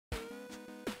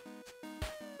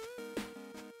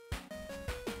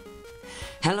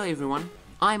Hello everyone,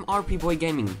 I'm RP Boy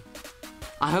Gaming.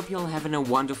 I hope you're having a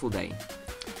wonderful day.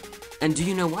 And do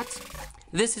you know what?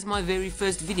 This is my very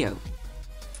first video.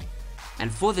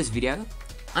 And for this video,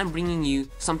 I'm bringing you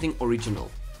something original.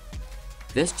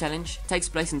 This challenge takes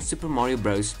place in Super Mario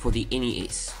Bros. For the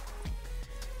NES.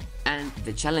 And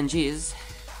the challenge is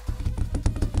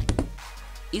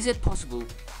it possible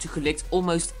to collect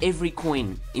almost every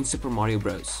coin in Super Mario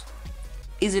Bros?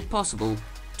 Is it possible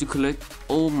to collect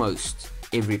almost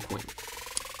every coin?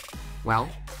 Well,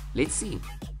 let's see.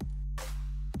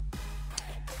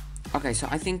 Okay, so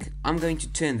I think I'm going to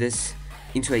turn this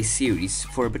into a series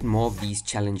for a bit more of these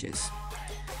challenges.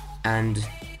 And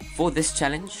for this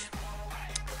challenge,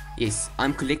 yes,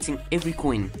 I'm collecting every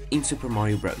coin in Super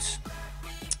Mario Bros.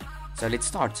 So let's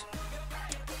start.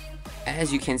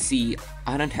 As you can see,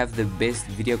 I don't have the best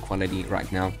video quality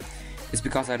right now. It's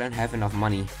because I don't have enough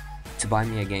money to buy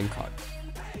me a game card.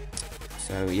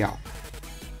 So yeah.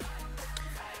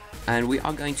 And we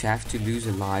are going to have to lose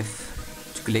a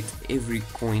life to collect every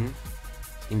coin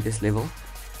in this level.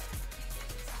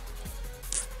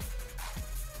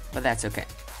 But that's okay.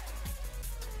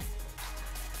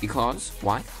 Because,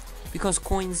 why? Because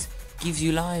coins gives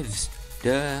you lives.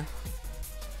 Duh.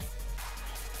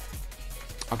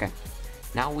 Okay.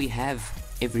 Now we have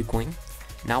every coin.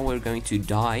 Now we're going to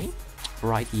die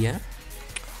right here.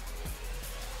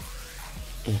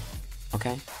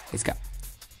 Okay, let's go.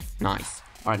 Nice.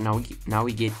 Alright, now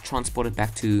we get transported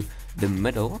back to the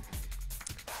middle.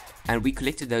 And we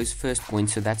collected those first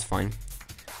coins, so that's fine.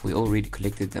 We already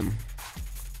collected them.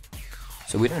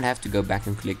 So we don't have to go back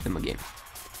and collect them again.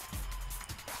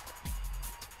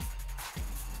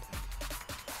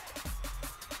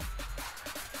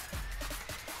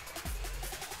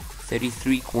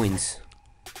 $33 coins.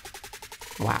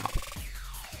 Wow.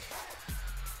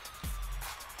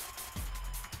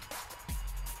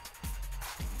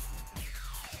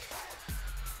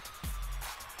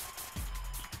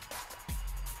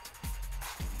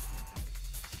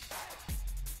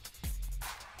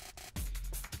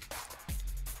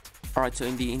 Alright, so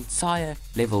in the entire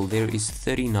level there is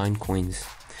 39 coins.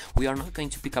 We are not going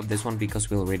to pick up this one because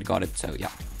we already got it, so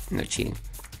yeah, no cheating.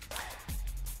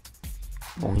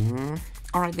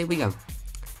 Alright, there we go.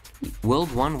 World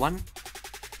 1-1,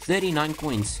 39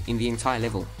 coins in the entire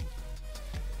level.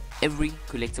 Every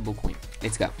collectible coin.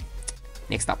 Let's go.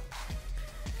 Next up.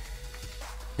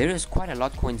 There is quite a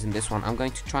lot of coins in this one. I'm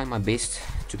going to try my best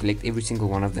to collect every single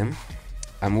one of them.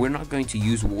 We're not going to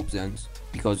use warp zones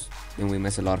because then we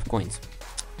miss a lot of coins.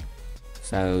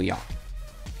 So yeah.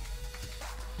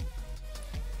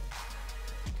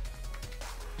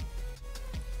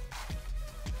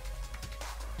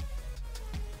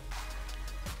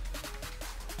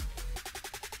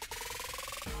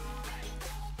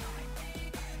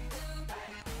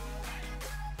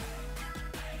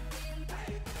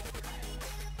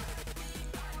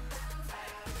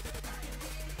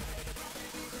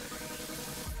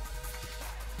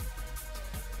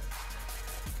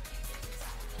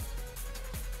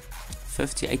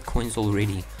 $58 coins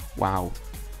already. Wow.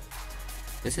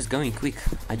 This is going quick.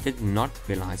 I did not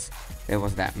realize there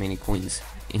was that many coins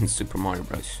in Super Mario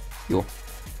Bros. Yo.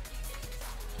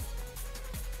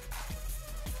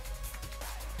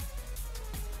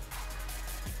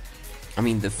 I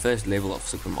mean the first level of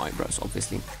Super Mario Bros.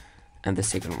 Obviously. And the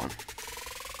second one.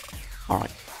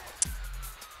 Alright.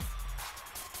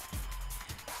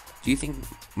 Do you think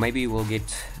maybe we'll get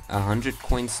 100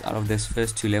 coins out of this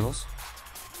first two levels?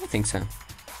 I think so.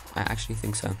 I actually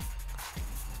think so.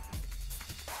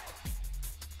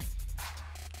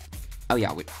 Oh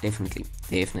yeah, definitely.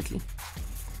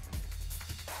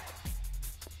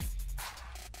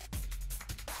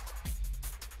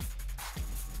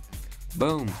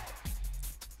 Boom.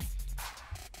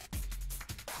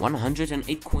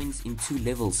 108 coins in 2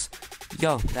 levels.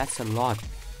 Yo, that's a lot.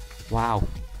 Wow.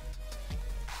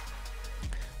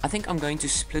 I think I'm going to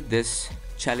split this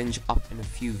challenge up in a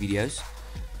few videos,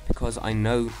 because I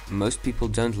know most people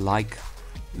don't like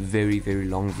very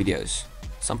long videos.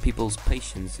 Some people's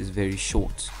patience is very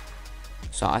short.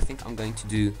 So I think I'm going to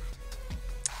do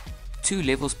 2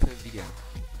 levels per video,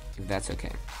 if that's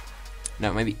okay.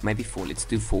 No, maybe 4. Let's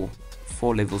do 4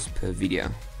 levels per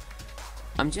video.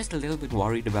 I'm just a little bit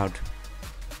worried about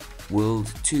World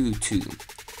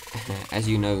 2-2. As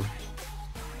you know,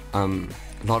 a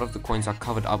lot of the coins are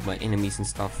covered up by enemies and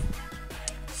stuff.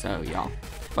 So yeah.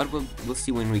 But we'll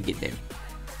see when we get there.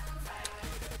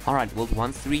 Alright, World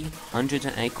 1-3,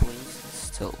 108 coins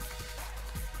still.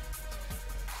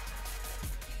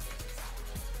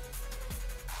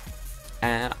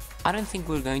 And I don't think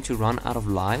we're going to run out of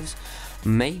lives.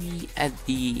 Maybe at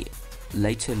the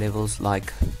later levels,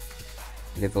 like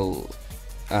level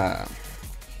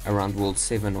around world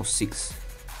 7 or 6,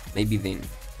 maybe then.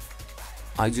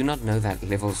 I do not know that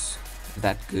level's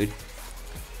that good,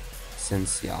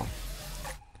 since yeah,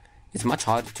 it's much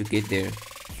harder to get there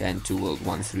than to world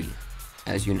 1-3,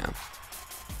 as you know.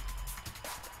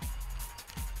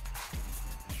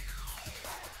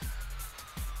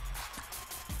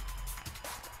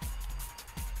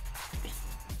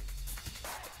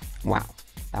 Wow,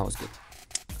 that was good.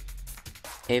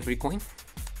 Every coin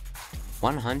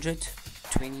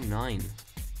 129.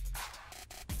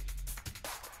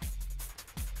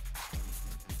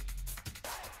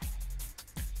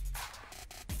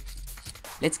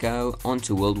 Let's go on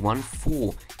to world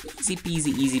 1-4. Easy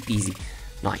peasy, easy peasy.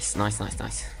 Nice, nice, nice,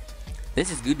 nice.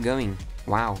 This is good going.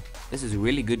 Wow, this is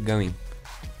really good going.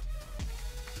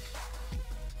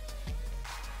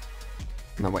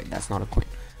 No, wait, that's not a coin.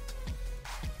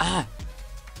 Ah!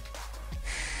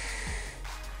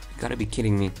 You gotta be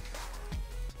kidding me.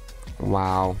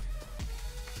 Wow.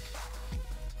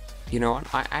 You know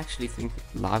what? I actually think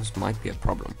lives might be a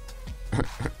problem.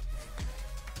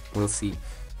 We'll see.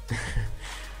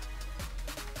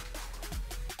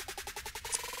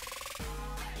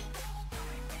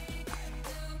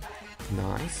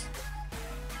 Nice.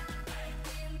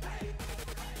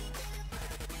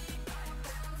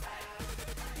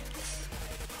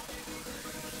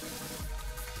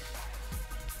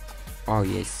 Oh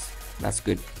yes, that's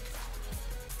good.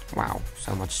 Wow,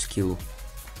 so much skill.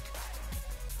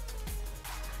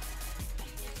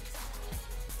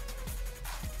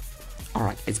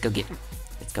 Alright, let's go get him.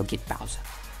 Let's go get Bowser.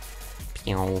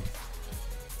 Pew.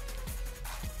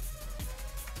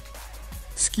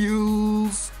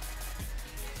 Skills.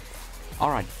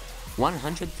 Alright,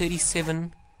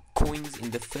 137 coins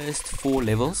in the first 4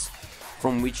 levels,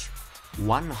 from which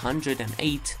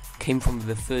 108 came from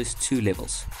the first 2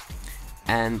 levels.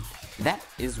 And that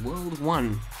is world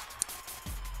 1.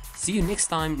 See you next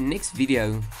time, next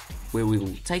video, where we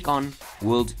will take on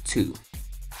world 2.